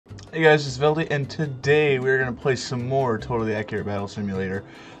Hey guys, it's Veldy, and today we're gonna play some more Totally Accurate Battle Simulator.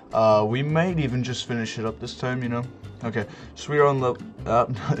 We might even just finish it up this time, you know? Okay, so we're on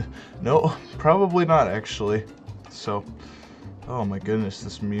the... no, probably not, actually. So, oh my goodness,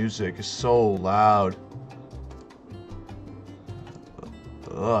 this music is so loud.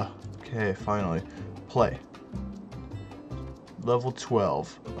 Ugh, okay, finally. Play. Level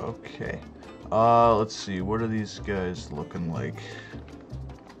 12, okay. Let's see, what are these guys looking like?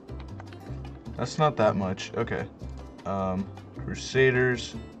 That's not that much. Okay.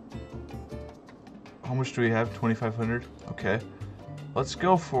 Crusaders. How much do we have? 2,500? Okay. Let's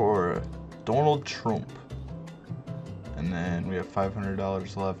go for Donald Trump. And then we have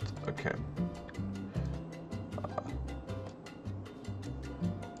 $500 left. Okay.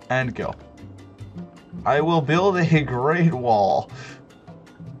 And go. I will build a great wall.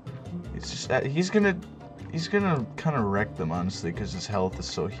 It's just, he's gonna kind of wreck them, honestly, because his health is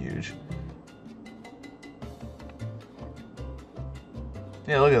so huge.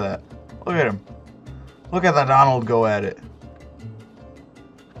 Yeah, look at that. Look at him. Look at the Donald go at it.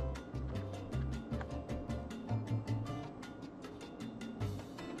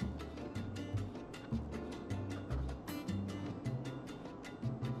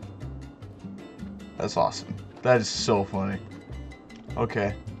 That's awesome. That is so funny.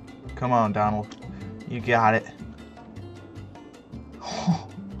 Okay. Come on, Donald. You got it. Oh,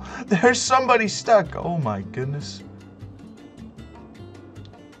 there's somebody stuck. Oh my goodness.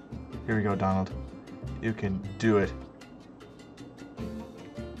 Here we go, Donald. You can do it.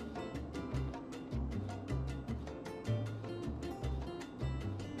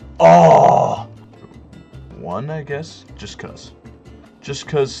 Oh! One, I guess? Just cuz. Just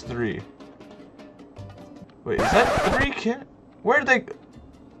cuz 3. Wait, is that 3 can? Where did they...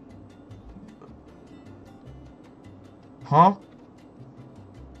 Huh?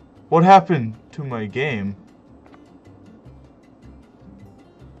 What happened to my game?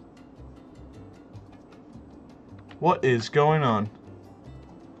 What is going on?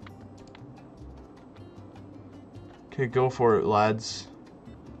 Okay, go for it, lads.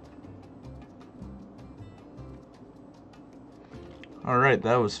 Alright,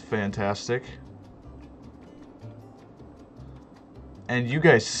 that was fantastic. And you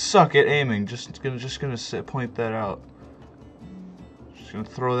guys suck at aiming. Just gonna point that out. Just gonna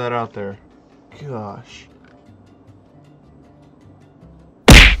throw that out there. Gosh.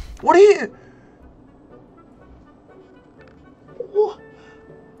 What are you...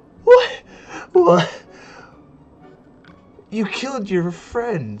 What? You killed your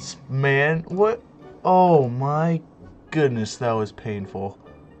friends, man. What? Oh my goodness, that was painful.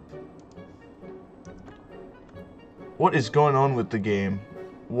 What is going on with the game?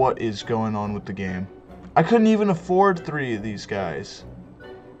 What is going on with the game? I couldn't even afford 3 of these guys.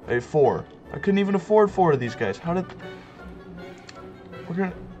 4. I couldn't even afford 4 of these guys. How did... We're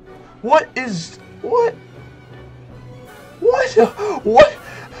gonna... What is... What? What? What?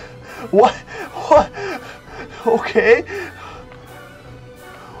 What? What? Okay.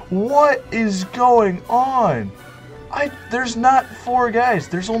 What is going on? There's not 4 guys.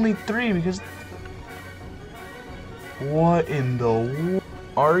 There's only 3 because... What in the...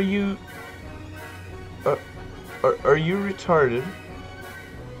 Are you... Are you retarded?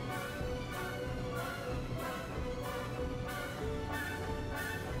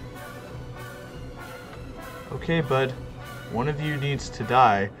 Okay, bud. One of you needs to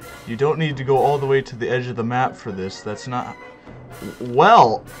die. You don't need to go all the way to the edge of the map for this. That's not...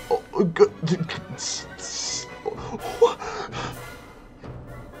 Well...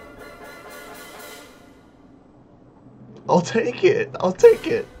 I'll take it. I'll take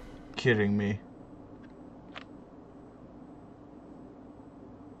it. Kidding me.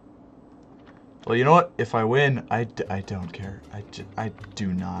 Well, you know what? If I win, I don't care. I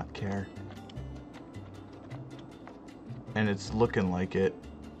do not care. And it's looking like it.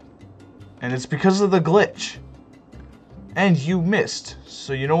 And it's because of the glitch. And you missed.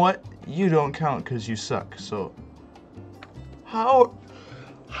 So you know what? You don't count because you suck. So... How...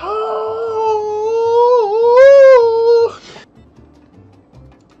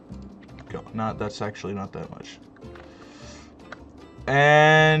 Go. Not, that's actually not that much.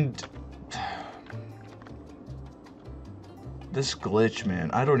 And... This glitch,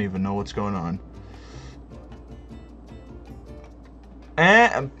 man. I don't even know what's going on.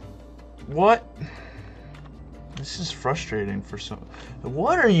 And what? This is frustrating for some.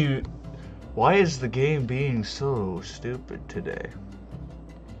 What are you? Why is the game being so stupid today?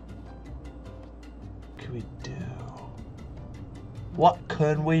 What can we do? What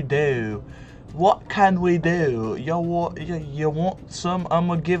can we do? What can we do? You want some? I'm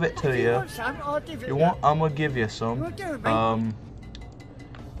gonna give it to you. You want? I'm gonna give you some.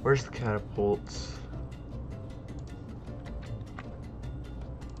 Where's the catapults?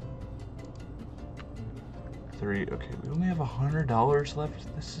 Three. Okay, we only have $100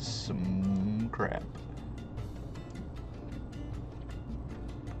 left. This is some crap.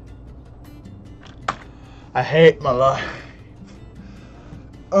 I hate my life.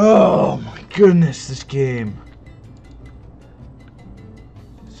 Oh my goodness, this game.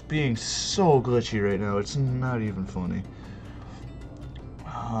 It's being so glitchy right now. It's not even funny.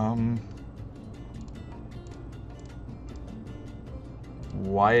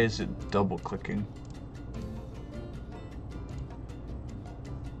 Why is it double clicking?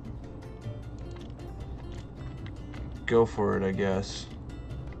 Go for it, I guess.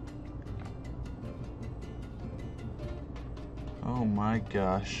 Oh my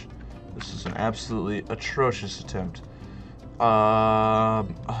gosh. This is an absolutely atrocious attempt. Oh,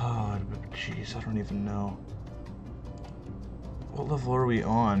 jeez, I don't even know. What level are we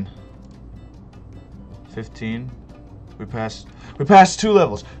on? 15? We passed 2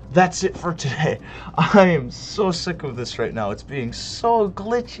 levels. That's it for today. I am so sick of this right now. It's being so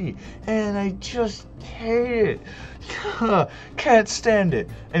glitchy, and I just hate it. Can't stand it.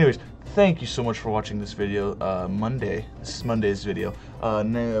 Anyways, thank you so much for watching this video. Monday. This is Monday's video.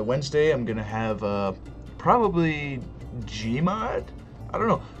 Wednesday, I'm gonna have probably Gmod. I don't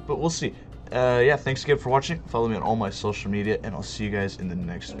know, but we'll see. Yeah, thanks again for watching. Follow me on all my social media, and I'll see you guys in the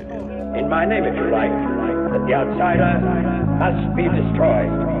next video. In my name, if you like, that the outsider must be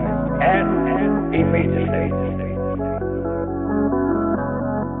destroyed, and immediately.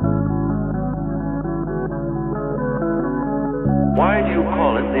 Why do you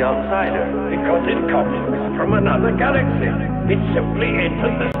call it the outsider? Because it comes from another galaxy. It simply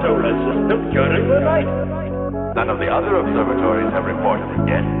entered the solar system during the night. None of the other observatories have reported it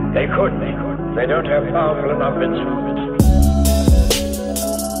yet. They could. They don't have powerful enough instruments.